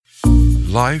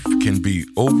Life can be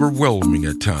overwhelming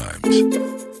at times.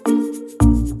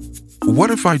 What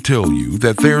if I tell you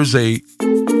that there's a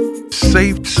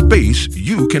safe space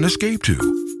you can escape to?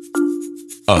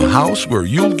 A house where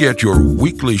you'll get your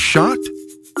weekly shot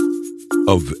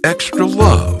of extra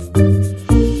love.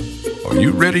 Are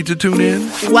you ready to tune in?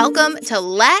 Welcome to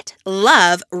Let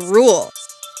Love Rule.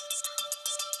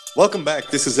 Welcome back.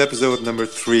 This is episode number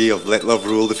 3 of Let Love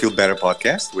Rule, the Feel Better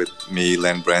podcast with me,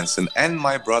 Len Branson, and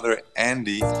my brother,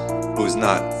 Andy, who is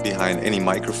not behind any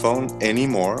microphone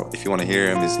anymore. If you want to hear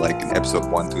him, it's like in episode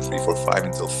 1, 2, 3, 4, 5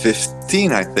 until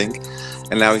 15, I think.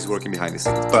 And now he's working behind the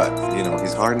scenes. But,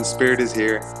 his heart and spirit is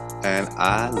here, and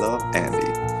I love Andy.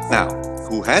 Now,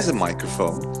 who has a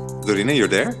microphone? Dorina, you're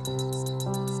there?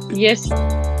 Yes.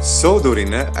 So,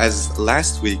 Dorina, as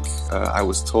last week I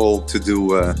was told to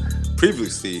do...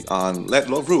 previously on Let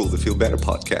Love Rule, the Feel Better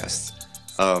podcast,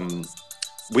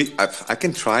 I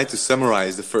can try to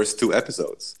summarize the first 2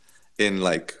 episodes in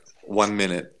like 1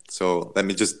 minute. So let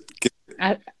me just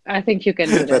I think you can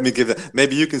do that. Let me give that.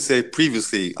 Maybe you can say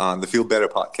previously on the Feel Better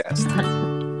podcast.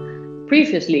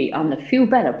 Previously on the Feel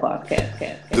Better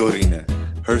podcast. Dorina,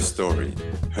 her story,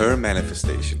 her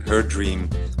manifestation, her dream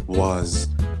was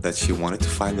that she wanted to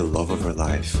find the love of her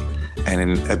life. And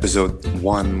in episode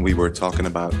 1, we were talking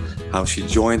about how she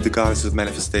joined the Goddess of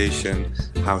Manifestation,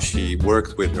 how she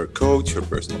worked with her coach, her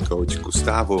personal coach,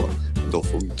 Gustavo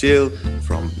Adolfo Gil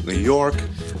from New York,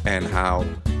 and how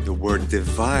the word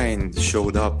divine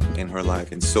showed up in her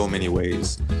life in so many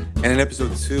ways. And in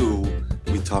episode 2,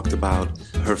 we talked about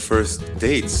her first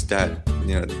dates that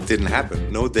didn't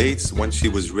happen. No dates once she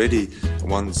was ready,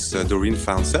 once Doreen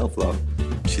found self-love.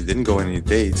 She didn't go on any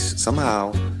dates.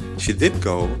 Somehow, she did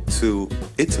go to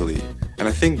Italy. And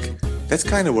I think that's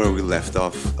kind of where we left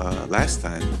off last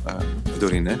time,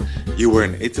 Dorina. You were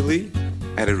in Italy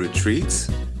at a retreat,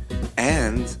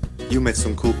 and you met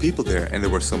some cool people there. And there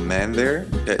were some men there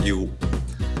that you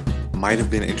might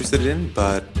have been interested in,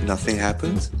 but nothing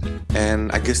happened.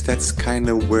 And I guess that's kind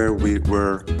of where we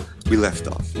left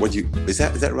off. Is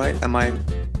that right?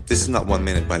 This is not 1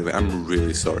 minute, by the way. I'm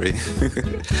really sorry.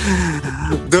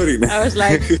 Dorina. I was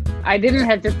like, I didn't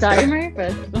have the timer,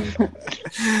 but...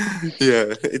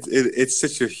 Yeah, it's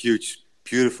such a huge,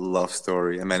 beautiful love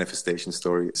story, a manifestation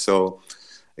story. So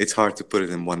it's hard to put it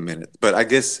in 1 minute. But I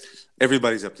guess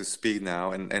everybody's up to speed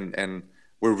now, and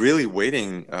we're really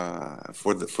waiting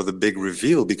for the big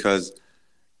reveal, because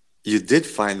you did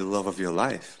find the love of your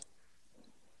life.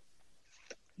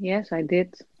 Yes, I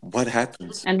did. What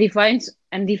happens? And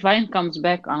divine comes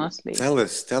back, honestly. Tell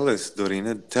us,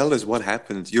 Dorina. Tell us what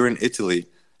happened. You're in Italy,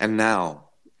 and now?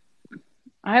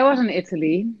 I was in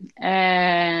Italy,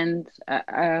 and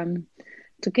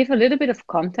to give a little bit of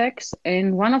context,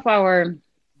 in one of our,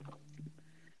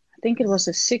 I think it was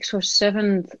the 6th or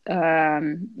 7th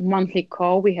monthly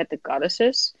call, we had the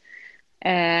goddesses,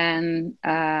 and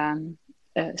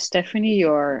Stephanie,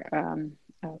 your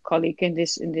colleague in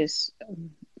this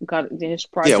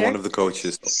project. Yeah, one of the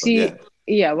coaches.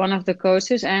 One of the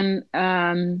coaches. And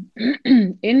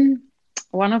in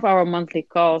one of our monthly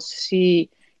calls, she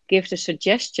gives a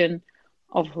suggestion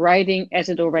of writing as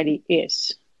it already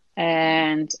is.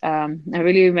 And I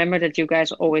really remember that you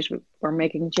guys always were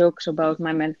making jokes about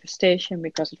my manifestation,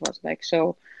 because it was like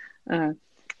so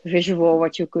visual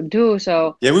what you could do.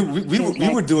 So yeah, we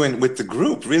were doing with the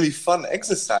group really fun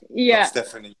exercise. Yeah,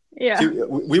 Stephanie. Yeah,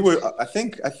 we were. I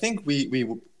think we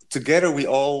together we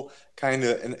all kind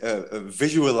of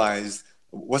visualized.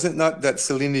 Was it not that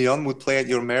Celine Dion would play at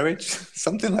your marriage?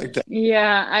 Something like that.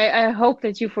 Yeah, I hope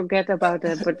that you forget about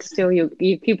it, but still you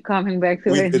keep coming back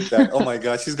to it. We did that. Oh my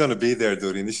God, she's gonna be there,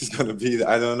 Doreen. She's gonna be there.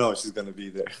 I don't know. She's gonna be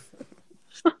there.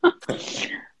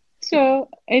 So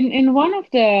in one of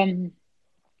the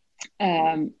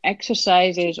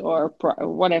exercises or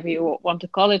whatever you want to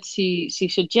call it, she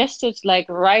suggested like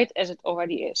write as it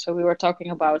already is. So we were talking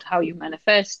about how you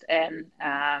manifest, and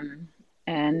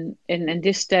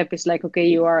this step is like, okay,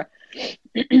 you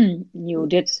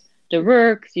did the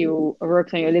work, you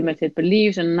worked on your limited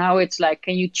beliefs, and now it's like,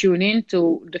 can you tune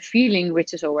into the feeling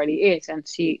which is already is? And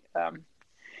she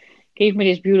gave me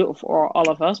this beautiful, for all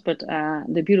of us, but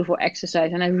the beautiful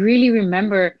exercise. And I really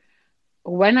remember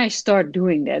when I started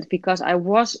doing that, because I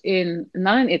was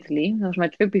not in Italy, that was my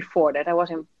trip before that, I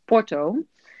was in Porto,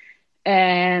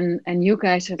 and you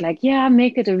guys said like, yeah,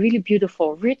 make it a really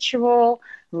beautiful ritual,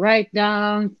 write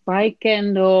down, buy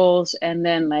candles, and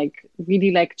then like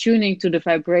really like tuning to the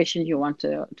vibration you want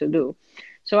to do.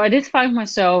 So I did find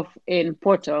myself in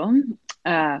Porto,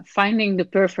 finding the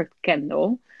perfect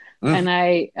candle. And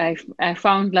I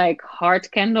found like heart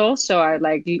candles, so I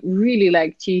like really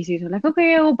like cheesy. So I'm like,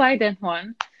 okay, I will buy that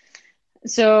one.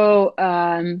 So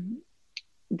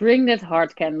bring that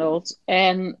heart candles,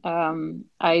 and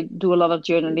I do a lot of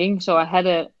journaling. So I had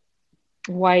a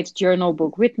white journal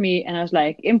book with me, and I was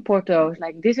like in Porto, I was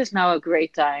like, this is now a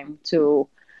great time to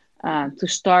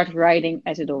start writing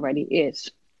as it already is.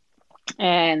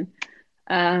 And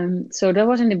so that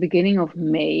was in the beginning of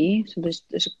May. So there's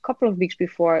a couple of weeks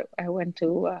before I went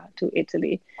to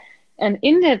Italy, and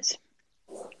in that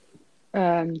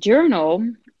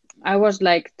journal, I was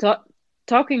like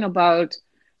talking about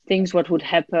things, what would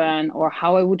happen, or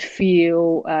how I would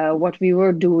feel, what we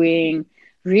were doing,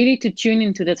 really to tune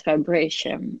into that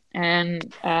vibration.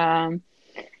 And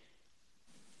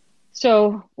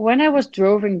so when I was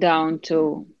driving down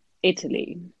to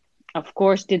Italy, of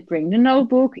course, did bring the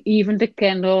notebook, even the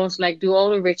candles, like do all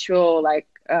the ritual, like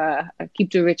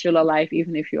keep the ritual alive,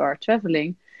 even if you are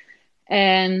traveling.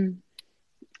 And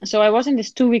so I was in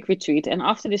this 2-week retreat, and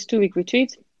after this 2-week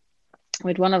retreat,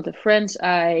 with one of the friends,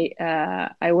 I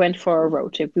went for a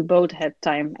road trip. We both had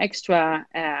time extra,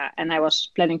 and I was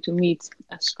planning to meet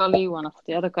Scully, one of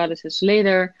the other goddesses,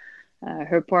 later.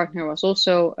 Her partner was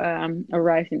also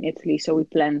arrived in Italy, so we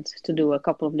planned to do a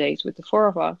couple of days with the four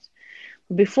of us.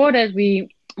 Before that, we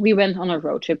went on a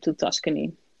road trip to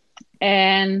Tuscany,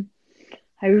 and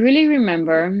I really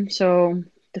remember. So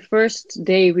the first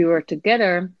day we were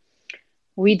together,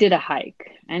 we did a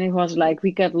hike, and it was like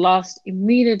we got lost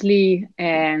immediately,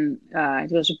 and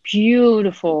it was a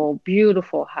beautiful,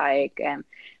 beautiful hike, and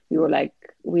we were like,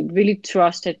 we really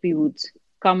trusted we would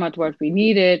come at what we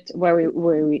needed, where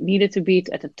we needed to be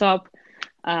at the top.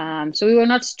 So we were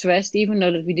not stressed, even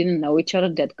though that we didn't know each other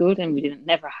that good, and we didn't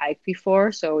never hike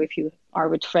before. So if you are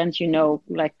with friends, you know,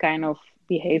 like kind of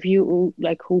behave you,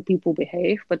 like who people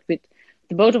behave. But with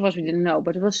the both of us, we didn't know.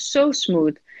 But it was so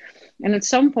smooth. And at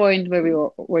some point where we were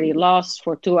already lost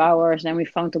for 2 hours, then we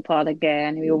found the path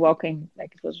again. We were walking,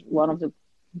 like it was one of the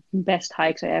best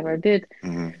hikes I ever did.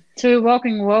 Mm-hmm. So we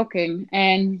were walking.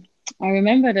 And I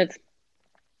remember that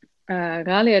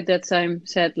Raleigh at that time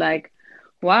said like,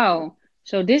 wow,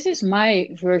 so this is my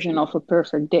version of a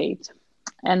perfect date.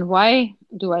 And why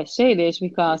do I say this?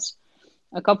 Because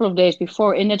a couple of days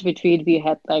before in that retreat, we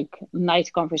had like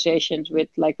night conversations with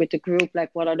the group, like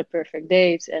what are the perfect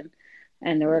dates?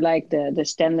 And they were like the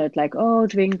standard, like, oh,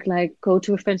 drink, like go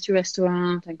to a fancy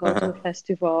restaurant and go to a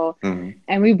festival. Mm-hmm.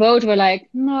 And we both were like,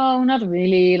 no, not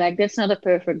really. Like, that's not a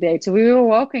perfect date. So we were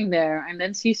walking there. And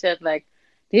then she said, like,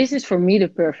 this is for me the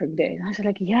perfect date. And I said,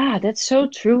 like, yeah, that's so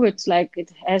true. It's like,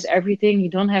 it has everything. You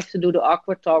don't have to do the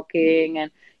awkward talking.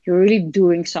 And you're really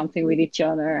doing something with each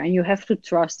other. And you have to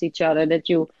trust each other that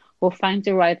you will find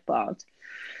the right path.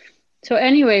 So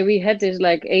anyway, we had this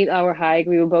like 8-hour hike.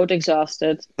 We were both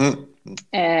exhausted,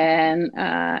 and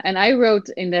I wrote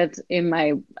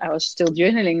I was still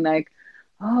journaling like,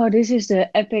 oh, this is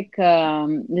the epic.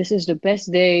 This is the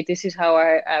best date. This is how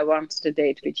I want the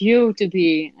date with you to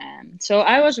be. And so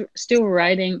I was still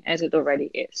writing as it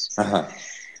already is.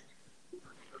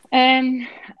 And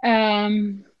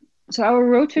so our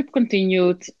road trip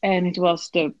continued, and it was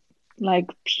the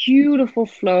like beautiful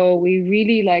flow. We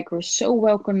really like were so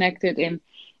well connected in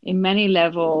many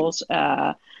levels.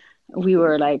 We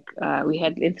were like we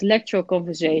had intellectual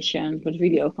conversations, but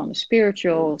really also on the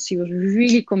spiritual. She was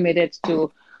really committed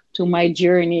to my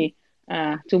journey,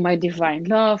 to my divine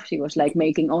love. She was like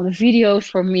making all the videos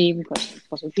for me because it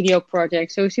was a video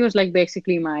project. So she was like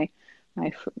basically my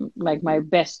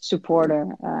best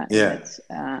supporter.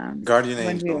 Guardian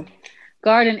angel.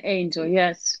 Guardian angel,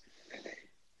 yes.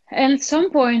 And at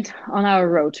some point on our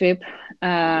road trip,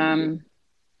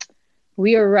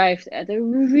 we arrived at a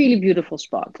really beautiful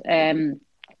spot, and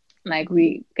like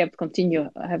we kept continue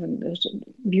having this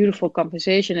beautiful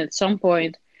conversation. At some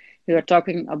point, we were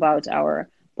talking about our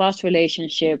past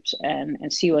relationships,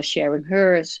 and she was sharing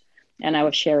hers, and I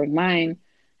was sharing mine.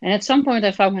 And at some point,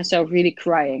 I found myself really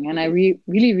crying, and I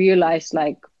really realized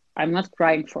like I'm not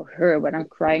crying for her, but I'm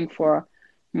crying for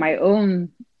my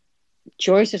own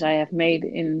choices I have made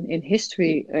in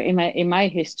history, in my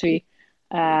history,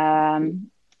 and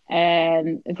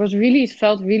it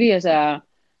felt really as a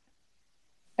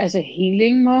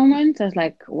healing moment. I was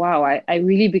like, wow, I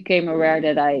really became aware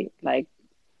that I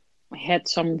had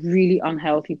some really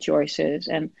unhealthy choices,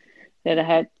 and that I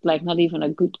had like not even a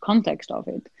good context of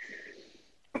it.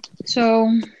 So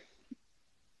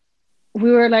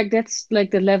we were like, that's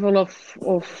like the level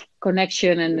of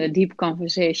connection and a deep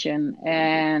conversation,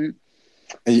 and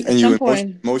you were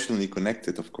emotionally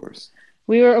connected, of course.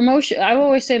 We were I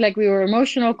always say like we were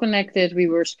emotional connected, we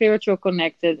were spiritual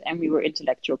connected, and we were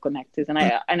intellectual connected. And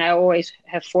I always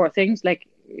have 4 things. Like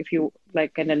if you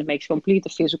like, and then it makes complete the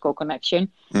physical connection.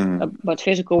 Mm. But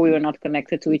physical, we were not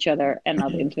connected to each other and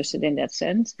not interested in that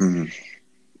sense. Mm.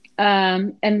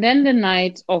 And then the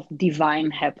night of Divine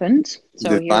happened.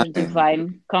 So here's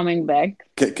Divine coming back.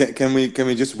 Can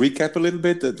we just recap a little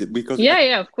bit? Because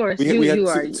Yeah, of course. we had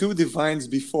are two Divines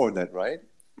before that, right?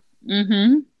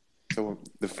 Mm-hmm. So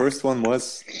the first one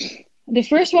was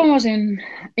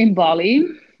in Bali,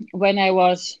 when I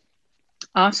was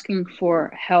asking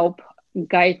for help,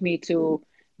 guide me to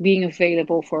being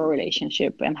available for a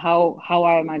relationship, and how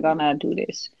am I gonna do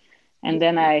this? And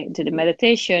then I did a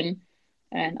meditation.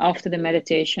 And after the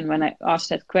meditation, when I asked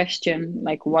that question,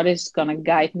 like, what is going to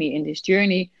guide me in this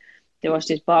journey? There was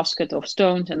this basket of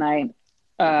stones, and I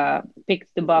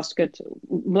picked the basket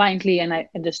blindly, and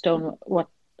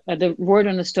the word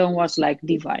on the stone was like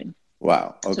divine.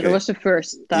 Wow. Okay. So that was the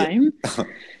first time. Yeah.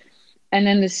 And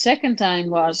then the second time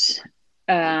was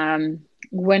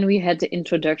when we had the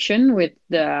introduction with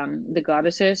the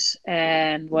goddesses.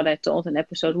 And what I told in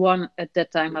episode 1, at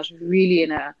that time, I was really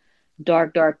in a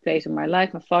dark place in my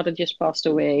life. My father just passed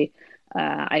away.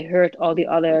 I heard all the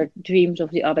other dreams of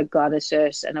the other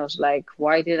goddesses, and I was like,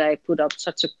 why did I put up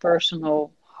such a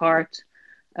personal heart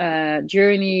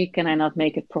journey? Can I not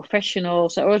make it professional?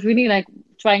 So I was really like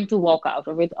trying to walk out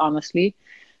of it, honestly.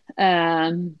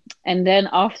 And then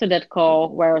after that call,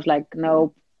 where I was like,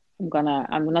 nope,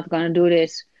 I'm not gonna do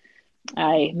this,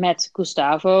 I met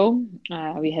Gustavo.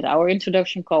 We had our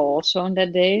introduction call also on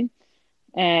that day,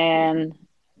 and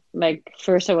like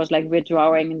first I was like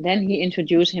withdrawing, and then he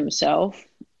introduced himself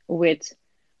with,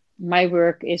 my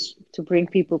work is to bring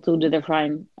people to the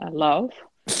divine love.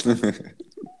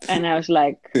 And I was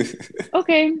like,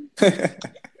 okay,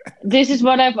 this is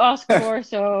what I've asked for,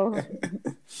 so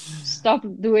stop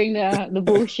doing the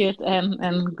bullshit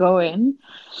and go in.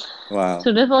 Wow.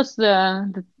 So that was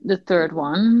the third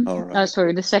one. All right.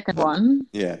 Sorry, the second one.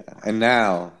 Yeah. And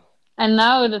now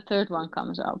the third one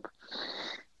comes up.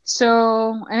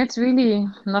 So, and it's really,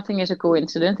 nothing is a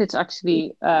coincidence. It's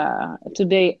actually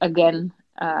today again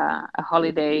a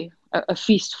holiday, a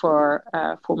feast for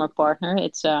my partner.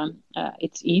 It's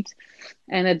Eid,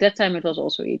 and at that time it was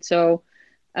also Eid. So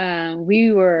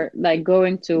we were like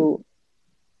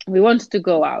we wanted to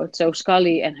go out. So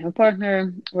Scully and her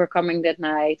partner were coming that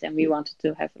night, and we wanted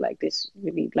to have like this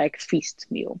really like feast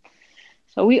meal.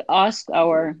 So we asked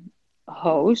our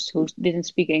host, who didn't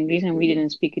speak English and we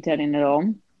didn't speak Italian at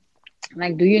all,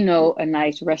 like, do you know a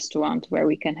nice restaurant where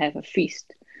we can have a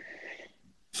feast?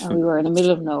 And we were in the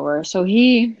middle of nowhere. So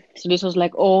this was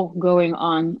like all going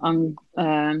on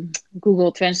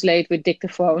Google Translate with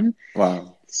dictaphone.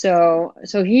 Wow. So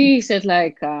he said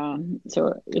like,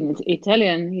 so in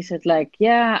Italian, he said like,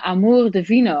 yeah, Amor de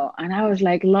Vino. And I was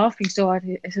like laughing so hard.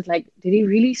 I said like, did he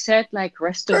really said like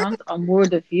restaurant Amor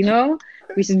de Vino?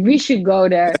 We said, we should go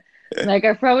there. Like,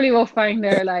 I probably will find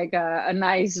there like a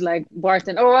nice like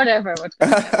bartender or whatever.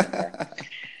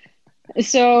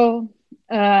 So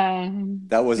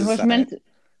that was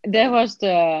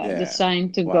the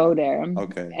sign to go there.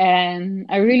 Okay. And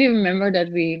I really remember that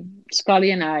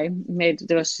Scully and I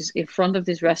there was this, in front of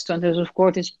this restaurant, there was of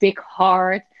course this big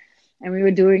heart, and we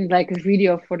were doing like a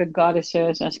video for the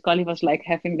goddesses, and Scully was like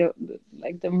having the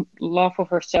love of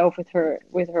herself with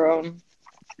her own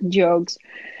jokes.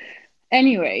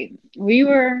 Anyway, we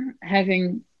were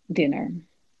having dinner,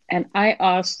 and I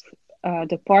asked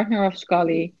the partner of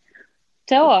Scully,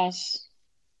 tell us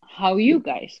how you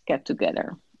guys get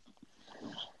together.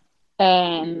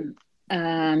 And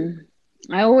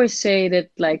I always say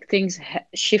that like things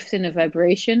shift in a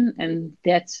vibration, and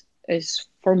that is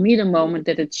for me the moment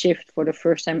that it shifted for the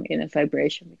first time in a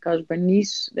vibration, because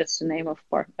Bernice, that's the name of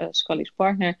Scully's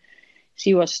partner,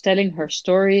 she was telling her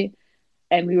story,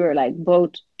 and we were like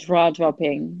both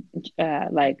jaw-dropping,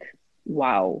 like,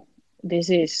 wow, this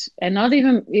is, and not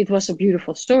even it was a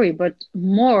beautiful story, but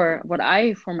more what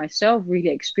I for myself really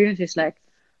experienced is like,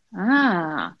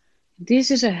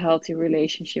 this is a healthy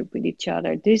relationship with each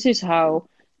other. This is how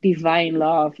divine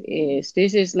love is.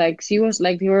 This is like, she was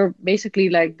like, you were basically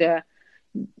like the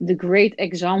great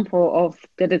example of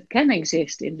that it can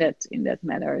exist in that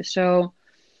matter. So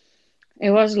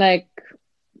it was like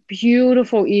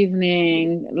beautiful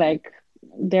evening. Like,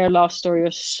 their love story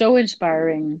was so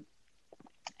inspiring.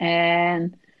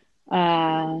 And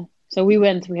so we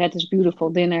had this beautiful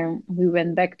dinner. We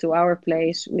went back to our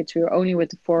place, which we were only with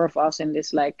the 4 of us in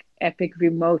this like epic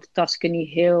remote Tuscany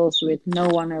hills with no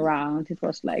one around. It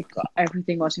was like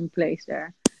everything was in place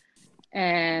there.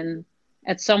 And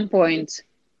at some point,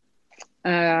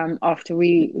 after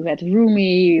we had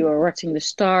Rumi, we were watching the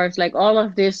stars, like all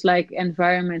of this like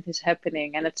environment is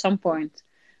happening. And at some point,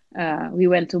 we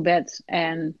went to bed,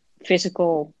 and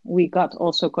physical, we got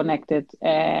also connected.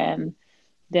 And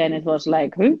then it was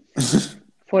like, huh?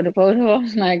 For the both of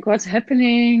us, like, what's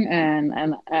happening?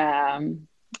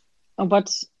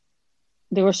 But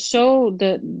there were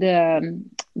the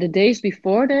days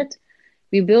before that,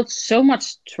 we built so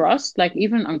much trust, like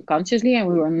even unconsciously, and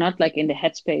we were not like in the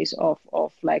headspace of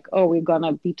like, oh, we're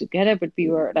gonna be together, but we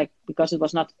were like, because it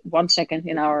was not 1 second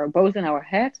both in our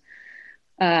head,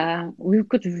 we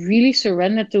could really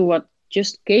surrender to what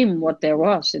just came, what there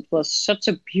was. It was such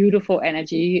a beautiful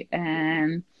energy,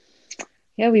 and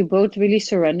yeah, we both really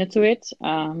surrendered to it.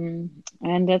 And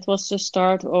that was the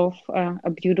start of a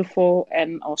beautiful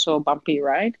and also a bumpy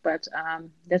ride. But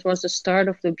that was the start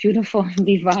of the beautiful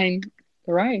divine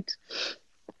ride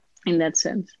in that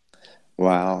sense.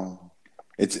 Wow.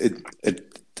 It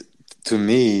to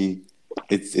me,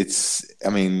 I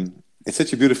mean, it's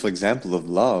such a beautiful example of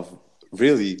love,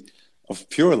 really, of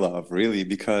pure love, really,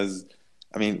 because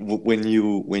I mean, when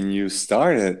you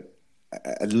started,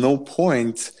 at no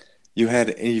point you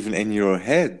had even in your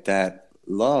head that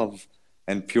love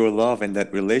and pure love and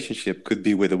that relationship could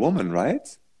be with a woman,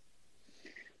 right?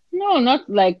 No, not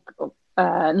like,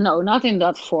 no, not in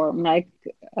that form. Like,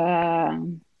 I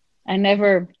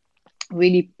never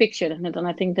really pictured it. And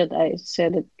I think that I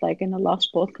said it like in the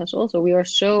last podcast also. We are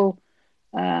so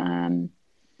um,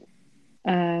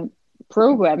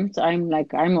 programmed.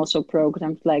 I'm also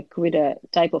programmed like with a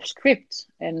type of script,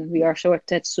 and we are so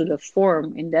attached to the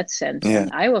form in that sense. Yeah.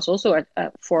 And I was also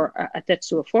attached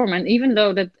to a form. And even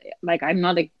though that, like, I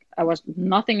was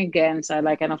nothing against.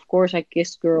 And of course I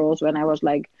kissed girls when I was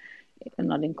like,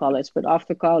 not in college, but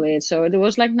after college. So it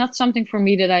was like not something for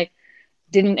me that I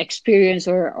didn't experience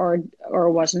or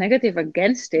was negative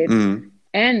against it. Mm.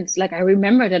 And like I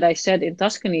remember that I said in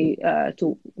Tuscany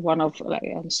to one of like,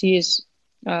 and she is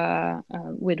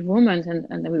with women, and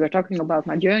then we were talking about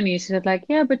my journey. She said like,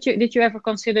 yeah, but did you ever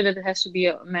consider that it has to be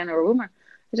a man or a woman?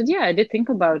 I said, yeah, I did think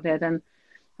about that, and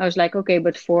I was like, okay,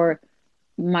 but for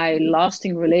my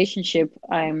lasting relationship,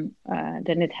 then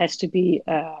it has to be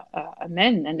a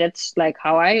man, and that's like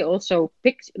how I also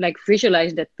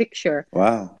visualize that picture.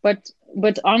 Wow. But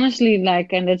honestly,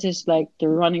 like, and that is like the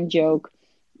running joke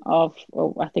of,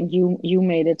 I think you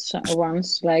made it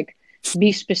once, like,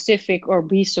 be specific or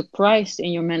be surprised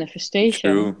in your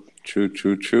manifestation.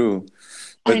 True.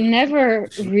 I never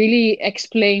really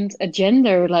explained a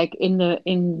gender like in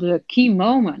the key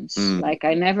moments. Like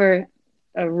I never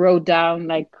wrote down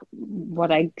like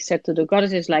what I said to the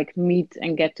goddesses, like meet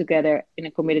and get together in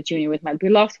a committed union with my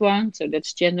beloved one. So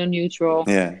that's gender neutral.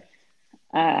 Yeah.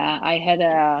 I had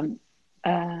a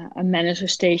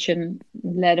manifestation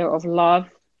letter of love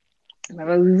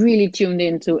where we really tuned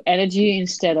into energy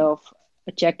instead of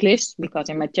a checklist, because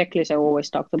in my checklist I always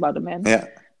talked about the man. Yeah.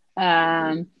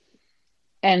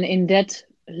 And in that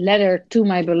letter to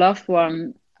my beloved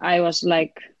one, I was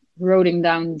like writing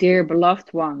down, dear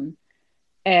beloved one.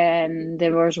 And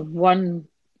there was one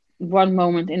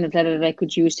moment in the letter that I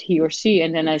could use he or she.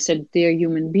 And then I said, dear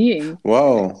human being.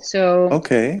 Wow. So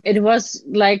okay. It was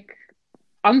like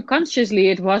unconsciously,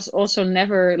 it was also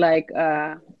never like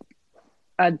a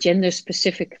gender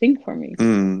specific thing for me.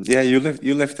 Yeah, you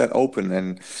left that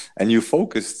open, and you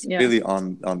focused really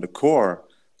on the core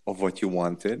of what you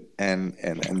wanted, and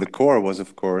the core was,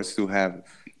 of course, to have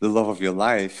the love of your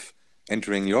life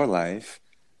entering your life,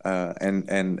 and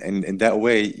in that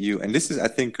way and this is, I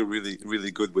think,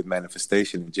 really good with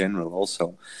manifestation in general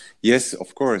also. Yes,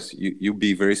 of course, you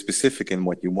be very specific in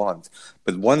what you want,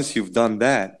 but once you've done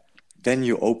that, then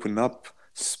you open up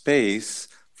space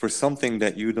for something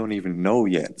that you don't even know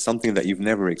yet, something that you've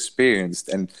never experienced.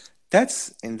 And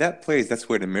that's in that place, that's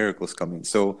where the miracles come in.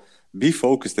 So be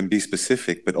focused and be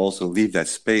specific, but also leave that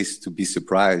space to be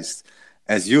surprised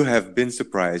as you have been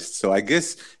surprised. So I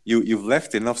guess you've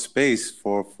left enough space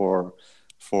for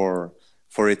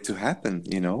it to happen,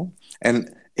 you know?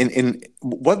 And in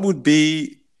what would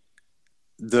be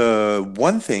the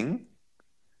one thing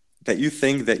that you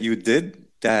think that you did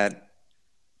that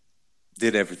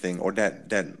did everything, or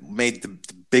that made the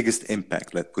biggest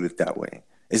impact, let's put it that way?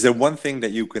 Is there one thing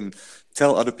that you can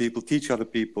tell other people, teach other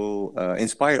people,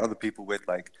 inspire other people with,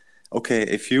 like, okay,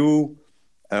 if you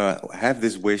have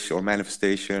this wish or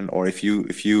manifestation, or if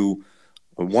you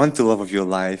want the love of your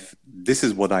life, this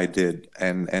is what I did,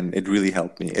 and it really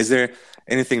helped me. Is there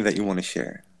anything that you want to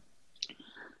share?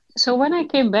 So when I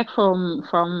came back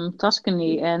from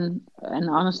Tuscany, and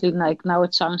honestly, like, now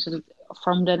it sounds that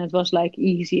from then it was like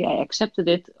easy. I accepted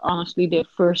it. Honestly, the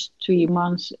first 3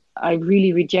 months I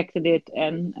really rejected it,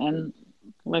 and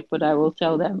like, but I will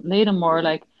tell them later more,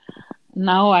 like,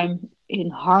 now I'm in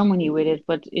harmony with it.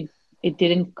 But it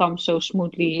didn't come so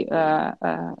smoothly at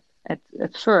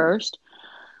first.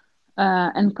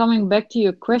 And coming back to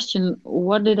your question,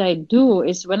 what did I do?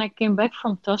 Is when I came back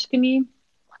from Tuscany,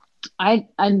 I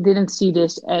didn't see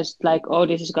this as like, oh,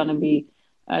 this is gonna be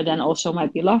then also my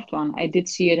beloved one. I did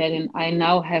see it as I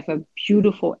now have a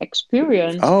beautiful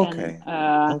experience, Oh, and okay.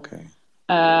 Okay.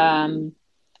 um,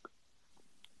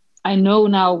 I know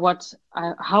now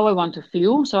how I want to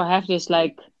feel. So I have this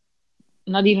like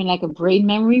not even like a brain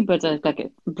memory, but like a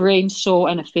brain, soul,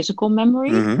 and a physical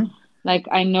memory. Mm-hmm. Like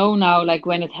I know now, like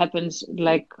when it happens,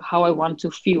 like how I want to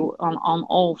feel on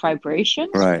all vibrations.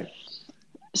 Right.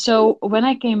 So when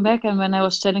I came back and when I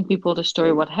was telling people the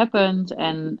story, what happened,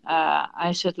 and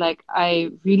I said like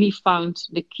I really found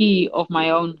the key of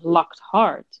my own locked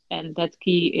heart, and that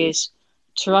key is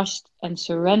trust and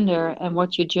surrender. And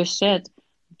what you just said,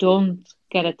 don't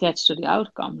get attached to the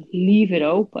outcome, leave it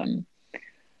open.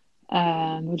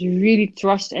 But really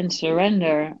trust and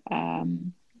surrender,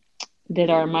 that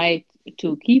are my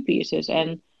two key pieces,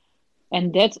 and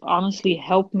that honestly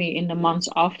helped me in the months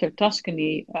after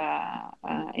Tuscany,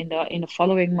 in the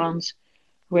following months,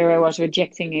 where I was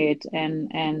rejecting it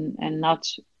and not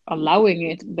allowing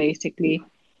it. Basically,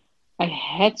 I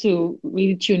had to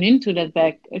really tune into that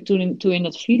tune in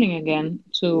that feeling again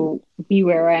to be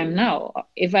where I am now.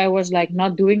 If I was like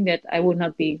not doing that, I would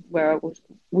not be where I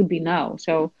would be now.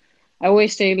 So I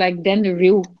always say like then the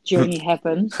real journey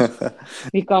happens,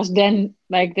 because then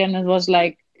it was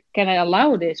like, can I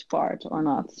allow this part or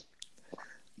not?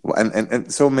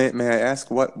 And so may I ask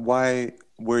why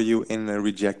were you in a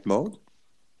reject mode?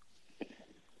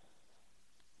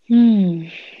 Hmm.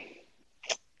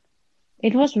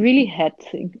 It was really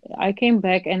hectic. I came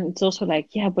back and it's also like,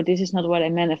 yeah, but this is not what I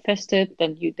manifested.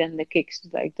 Then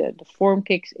the form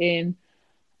kicks in.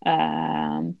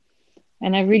 Um,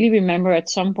 and I really remember at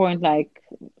some point, like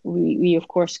we of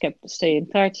course kept stay in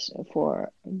touch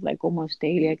for like almost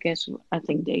daily, I guess. I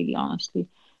think daily, honestly.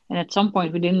 And at some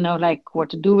point we didn't know like what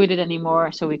to do with it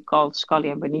anymore. So we called Scully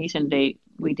and Bernice, and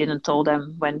we didn't tell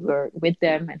them when we were with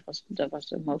them. That was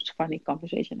the most funny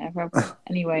conversation ever. But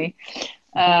anyway.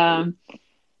 Um,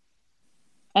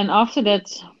 and after that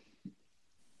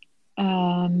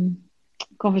um,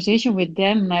 conversation with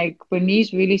them, like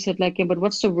Bernice really said, like, yeah, but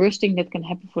what's the worst thing that can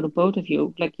happen for the both of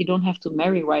you? Like, you don't have to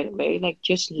marry right away. Like,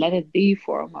 just let it be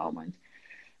for a moment.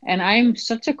 And I'm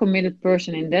such a committed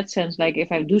person in that sense. Like,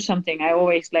 if I do something, I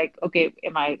always like, okay,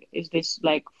 is this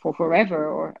like for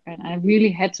forever? And I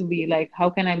really had to be like, how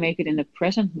can I make it in the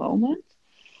present moment?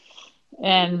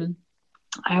 And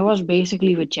I was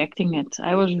basically rejecting it.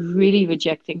 I was really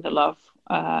rejecting the love,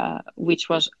 which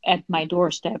was at my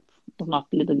doorstep. Well, not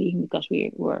literally, because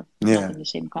we were not Yeah. in the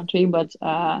same country, but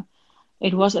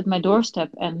it was at my doorstep.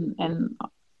 And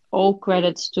all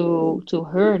credits to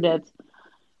her that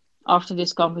after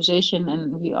this conversation,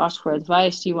 and we asked for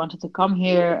advice, she wanted to come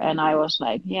here, and I was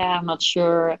like, yeah, I'm not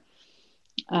sure.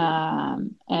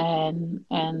 And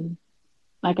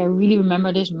like I really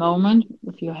remember this moment.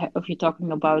 If you're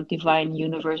talking about divine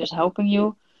universes helping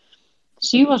you,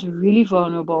 she was really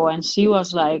vulnerable, and she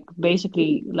was like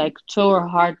basically like throw her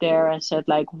heart there and said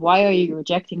like, why are you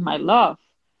rejecting my love?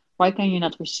 Why can you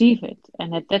not receive it?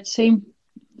 And at that same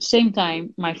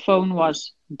time, my phone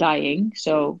was dying,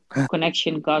 so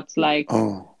connection got like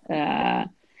Oh. uh,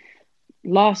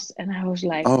 lost, and I was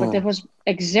like, but that Oh. was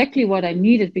exactly what I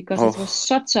needed, because it was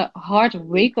Oh. such a hard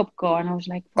wake up call, and I was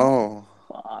like, what the Oh.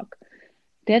 fuck?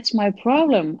 That's my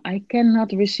problem. I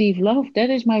cannot receive love. That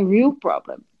is my real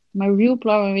problem. My real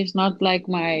problem is not like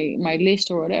my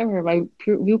list or whatever. My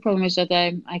real problem is that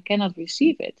I cannot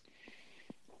receive it.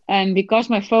 And because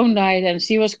my phone died and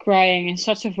she was crying and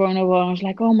such a vulnerable, I was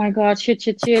like, oh my god, shit,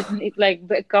 and it like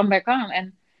come back on.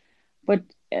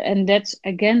 And that's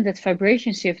again that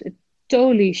vibration shift. It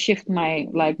totally shift my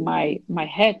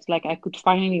head. Like I could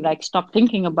finally like stop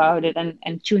thinking about it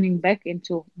and tuning back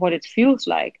into what it feels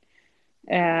like.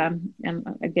 And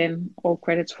again, all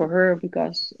credits for her,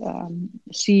 because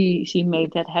she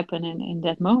made that happen in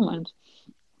that moment.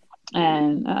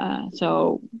 And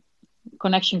so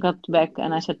connection got back,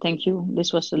 and I said, thank you.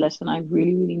 This was the lesson I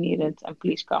really, really needed, and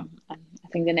please come. And I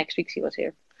think the next week she was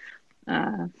here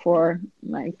for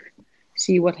like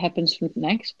see what happens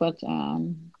next. But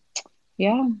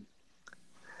yeah.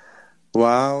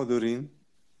 Wow, Doreen.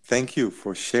 Thank you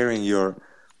for sharing your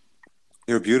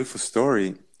beautiful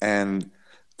story. And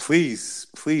please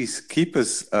keep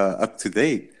us up to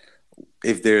date.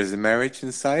 If there's a marriage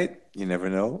in sight, you never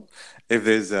know. If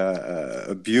there's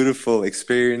a beautiful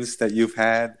experience that you've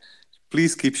had,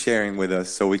 please keep sharing with us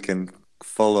so we can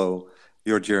follow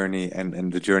your journey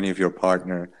and the journey of your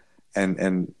partner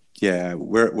and Yeah,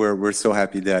 we're so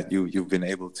happy that you've been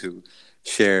able to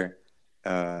share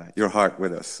your heart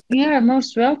with us. Yeah,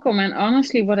 most welcome. And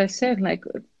honestly, what I said, like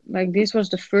this was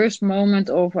the first moment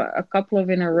of a couple of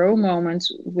in a row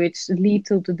moments which lead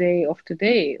to the day of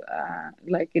today.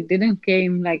 Like it didn't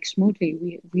came like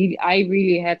smoothly. I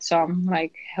really had some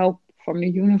like help from the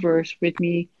universe with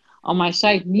me on my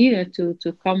side needed to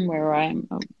come where I'm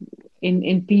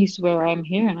in peace where I'm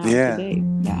here now Yeah. today.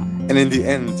 Yeah. And in the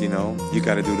end, you know, you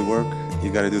got to do the work,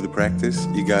 you got to do the practice,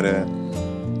 you got to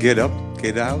get up,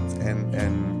 get out,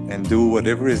 and do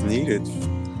whatever is needed.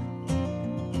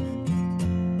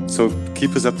 So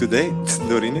keep us up to date,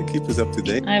 Dorine. Keep us up to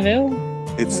date. I will.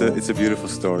 It's a beautiful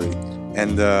story.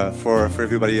 And for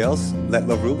everybody else, Let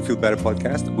Love Rule, the Feel Better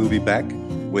podcast. We'll be back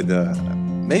with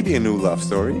maybe a new love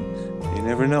story. You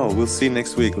never know. We'll see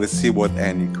next week. Let's see what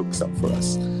Annie cooks up for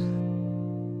us.